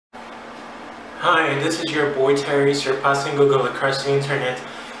Hi, this is your boy Terry, surpassing Google across the internet,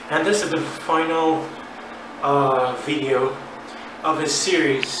 and this is the final video of a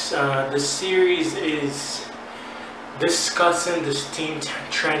series. The series is discussing the Steem's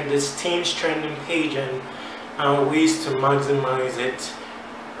trending page and ways to maximize it,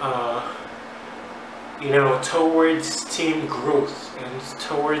 towards Steem growth and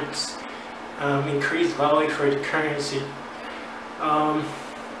towards increased value for the currency.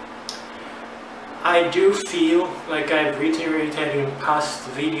 I do feel like I've reiterated in past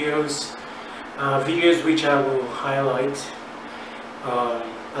videos, which I will highlight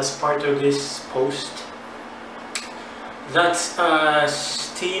as part of this post, that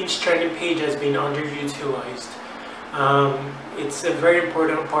Steem's trending page has been underutilized. It's a very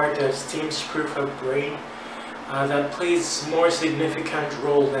important part of Steem's proof of brain that plays more significant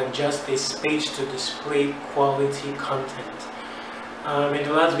role than just a space to display quality content. In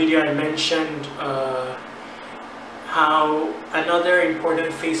the last video I mentioned how another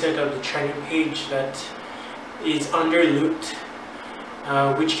important facet of the trending page that is underlooked,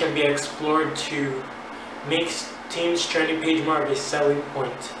 which can be explored to make Steem's trending page more of a selling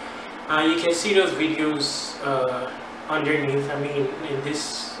point. You can see those videos underneath. I mean, in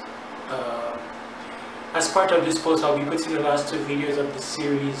this as part of this post, I'll be putting the last two videos of the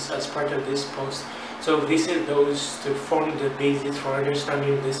series as part of this post. So visit those to form the basis for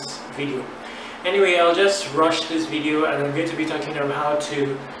understanding this video. Anyway, I'll just rush this video and I'm going to be talking about how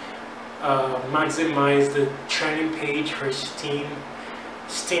to maximize the trending page for Steem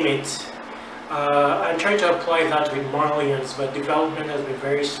it. I'm trying to apply that with marlians, but development has been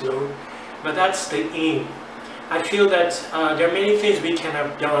very slow. But that's the aim. I feel that there are many things we can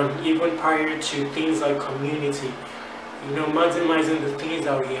have done even prior to things like community. Maximizing the things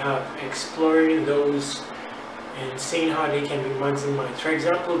that we have, exploring those and seeing how they can be maximized. For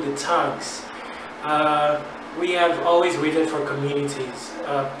example, the tags. We have always waited for communities,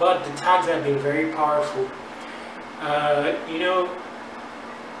 but the tags have been very powerful.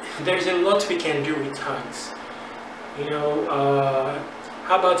 There's a lot we can do with tags.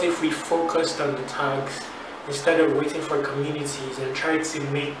 How about if we focused on the tags instead of waiting for communities and try to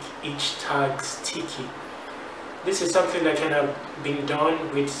make each tag sticky? This is something that can have been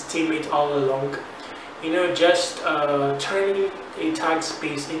done with Steem it all along. Just turning a tag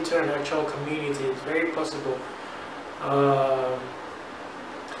space into an actual community is very possible.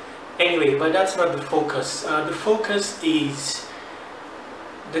 Anyway, but that's not the focus. The focus is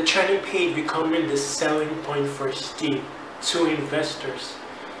the trending page becoming the selling point for Steem to investors.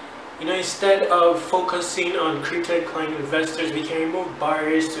 Instead of focusing on crypto inclined investors, we can remove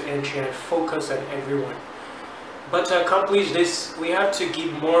barriers to entry and focus on everyone. But to accomplish this, we have to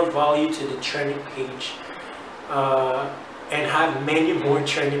give more value to the trending page and have many more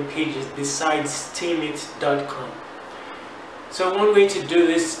trending pages besides steemit.com. So one way to do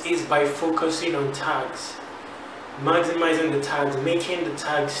this is by focusing on tags, maximizing the tags, making the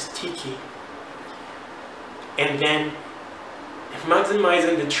tags sticky, and then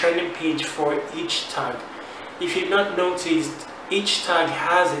maximizing the trending page for each tag. If you've not noticed, each tag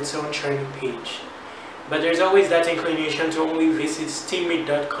has its own trending page. But there's always that inclination to only visit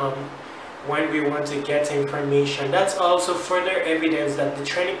steemit.com when we want to get information. That's also further evidence that the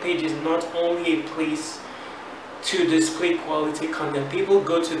trending page is not only a place to display quality content. People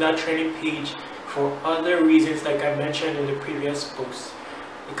go to that trending page for other reasons, like I mentioned in the previous post,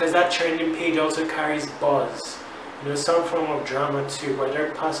 because that trending page also carries buzz, some form of drama too,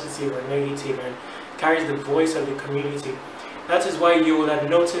 whether positive or negative, and carries the voice of the community. That is why you will have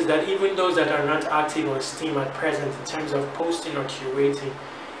noticed that even those that are not active on Steem at present in terms of posting or curating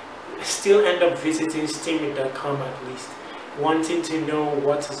still end up visiting steemit.com at least, wanting to know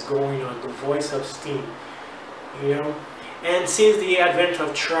what is going on, the voice of Steem, And since the advent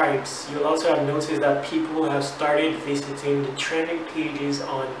of tribes, you'll also have noticed that people have started visiting the trending pages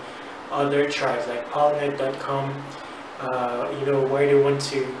on other tribes like palnet.com, where they want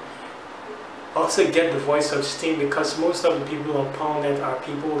to also get the voice of Steem, because most of the people on Palnet are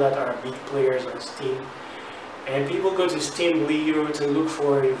people that are big players on Steem, and people go to Steem Leo to look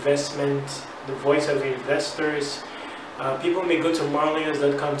for investment, the voice of the investors. People may go to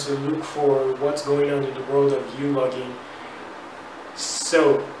marlians.com to look for what's going on in the world of U-logging.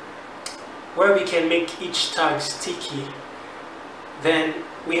 So where we can make each tag sticky, then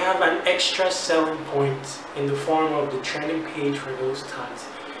we have an extra selling point in the form of the trending page for those tags.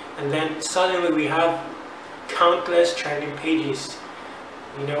 And then suddenly we have countless trending pages,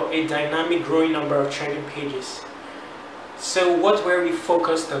 a dynamic growing number of trending pages. So what were we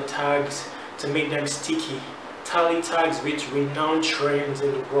focused on tags to make them sticky? Tally tags with renowned trends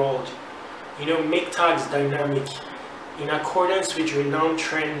in the world. make tags dynamic in accordance with renowned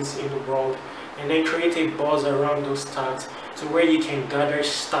trends in the world, and then create a buzz around those tags to where you can gather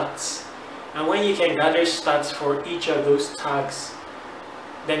stats. And when you can gather stats for each of those tags,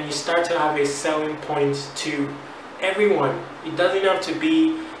 then you start to have a selling point to everyone. It doesn't have to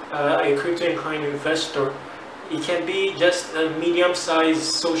be a crypto inclined investor. It can be just a medium-sized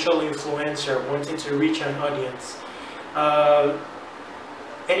social influencer wanting to reach an audience.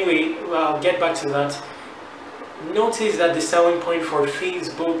 Anyway, I'll get back to that. Notice that the selling point for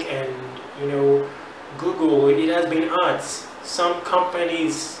Facebook and Google, it has been ads. Some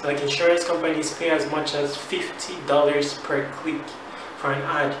companies, like insurance companies, pay as much as $50 per click for an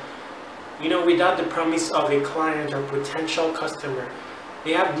ad. Without the promise of a client or potential customer.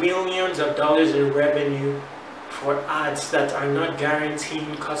 They have millions of dollars in revenue for ads that are not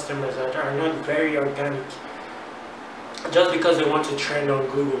guaranteeing customers, that are not very organic, just because they want to trend on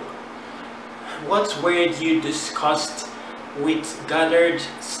Google. What word you discussed with gathered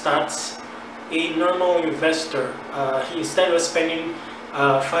stats? A normal investor, instead of spending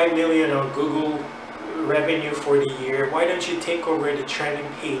 5 million on Google revenue for the year, why don't you take over the trending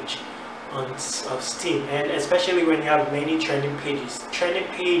page of Steem? And especially when you have many trending pages,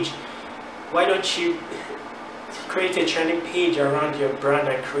 why don't you create a trending page around your brand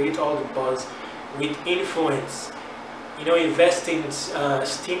and create all the buzz with influence? Invest in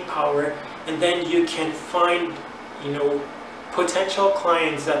Steem power, and then you can find potential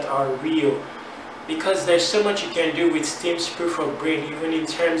clients that are real, because there's so much you can do with Steem's proof of brain, even in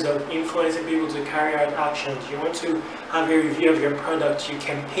terms of influencing people to carry out actions. You want to have a review of your product, you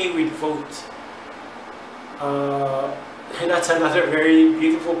can pay with vote. And that's another very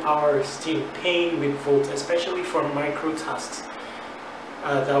beautiful power of Steem, paying with vote, especially for micro tasks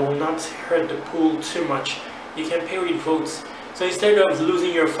that will not hurt the pool too much. You can pay with votes. So instead of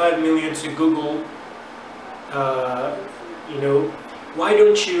losing your 5 million to Google, why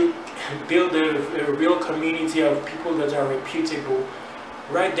don't you build a real community of people that are reputable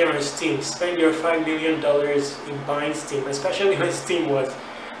right there on Steem? Spend your $5 million in buying Steem, especially when Steem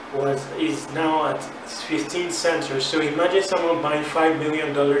is now at 15 cents or so. Imagine someone buying $5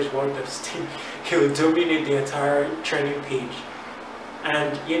 million worth of Steem. He will dominate the entire trending page.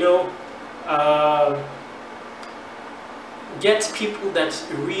 And get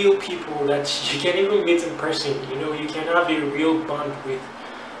real people that you can even meet in person. You can have a real bond with,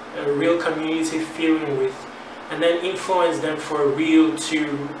 a real community feeling with, and then influence them for real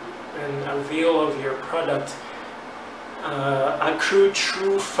to avail of your product. Accrue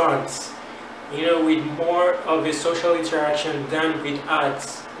true funds, with more of a social interaction than with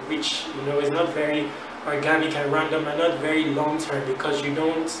ads, which is not very organic and random and not very long term, because you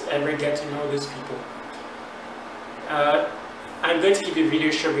don't ever get to know these people. I'm going to keep the video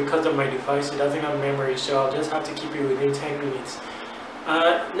short because of my device. It doesn't have memory, so I'll just have to keep it within 10 minutes.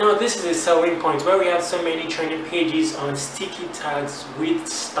 Now this is a selling point where we have so many trending pages on sticky tags with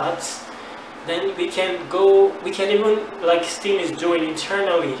stats. Then we can even, like Steem is doing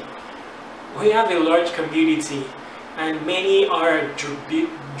internally, we have a large community and many are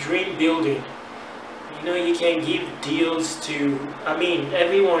dream building. You can give deals to,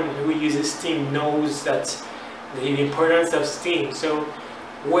 everyone who uses Steem knows that the importance of Steem. So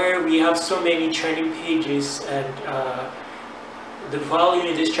where we have so many trending pages and the value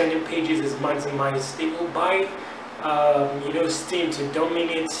in these trending pages is maximized, they will buy Steem to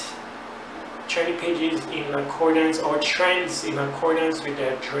dominate trending pages in accordance, or trends in accordance with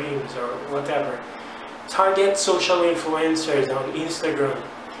their dreams or whatever. Target social influencers on Instagram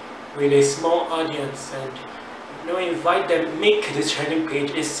with a small audience and invite them, make the trending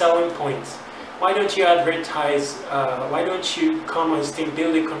page a selling point. Why don't you advertise? Why don't you come on Steem,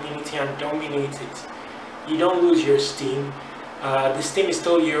 build a community and dominate it? You don't lose your Steem. The Steem is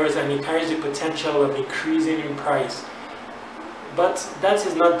still yours and it carries the potential of increasing in price. But that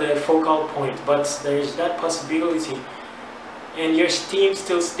is not the focal point, but there is that possibility. And your Steem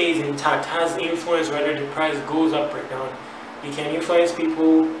still stays intact, has influence whether the price goes up or down. You can influence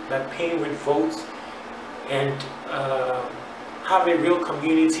people that pay with votes and have a real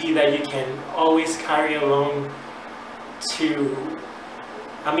community that you can always carry along to,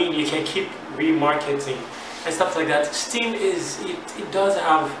 you can keep remarketing and stuff like that. Steem it does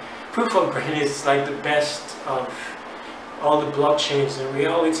have, proof of brain is like the best of all the blockchains in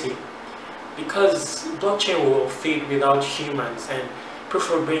reality, because blockchain will fade without humans, and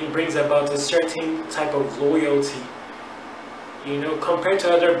proof of brain brings about a certain type of loyalty, compared to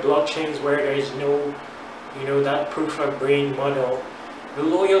other blockchains where there is no that proof of brain model. The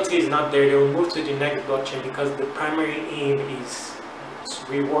loyalty is not there. They will move to the next blockchain because the primary aim is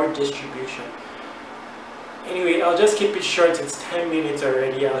reward distribution. Anyway, I'll just keep it short. It's 10 minutes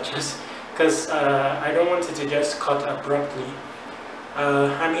already. I'll just, because I don't want it to just cut abruptly.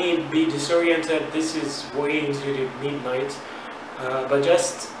 I may be disoriented. This is way into the midnight, but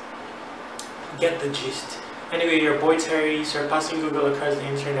just get the gist. Anyway, your boy Terry, surpassing Google across the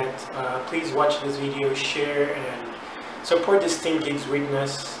internet. Please watch this video, share, and support the Steem Gigs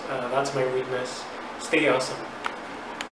witness. That's my witness. Stay awesome.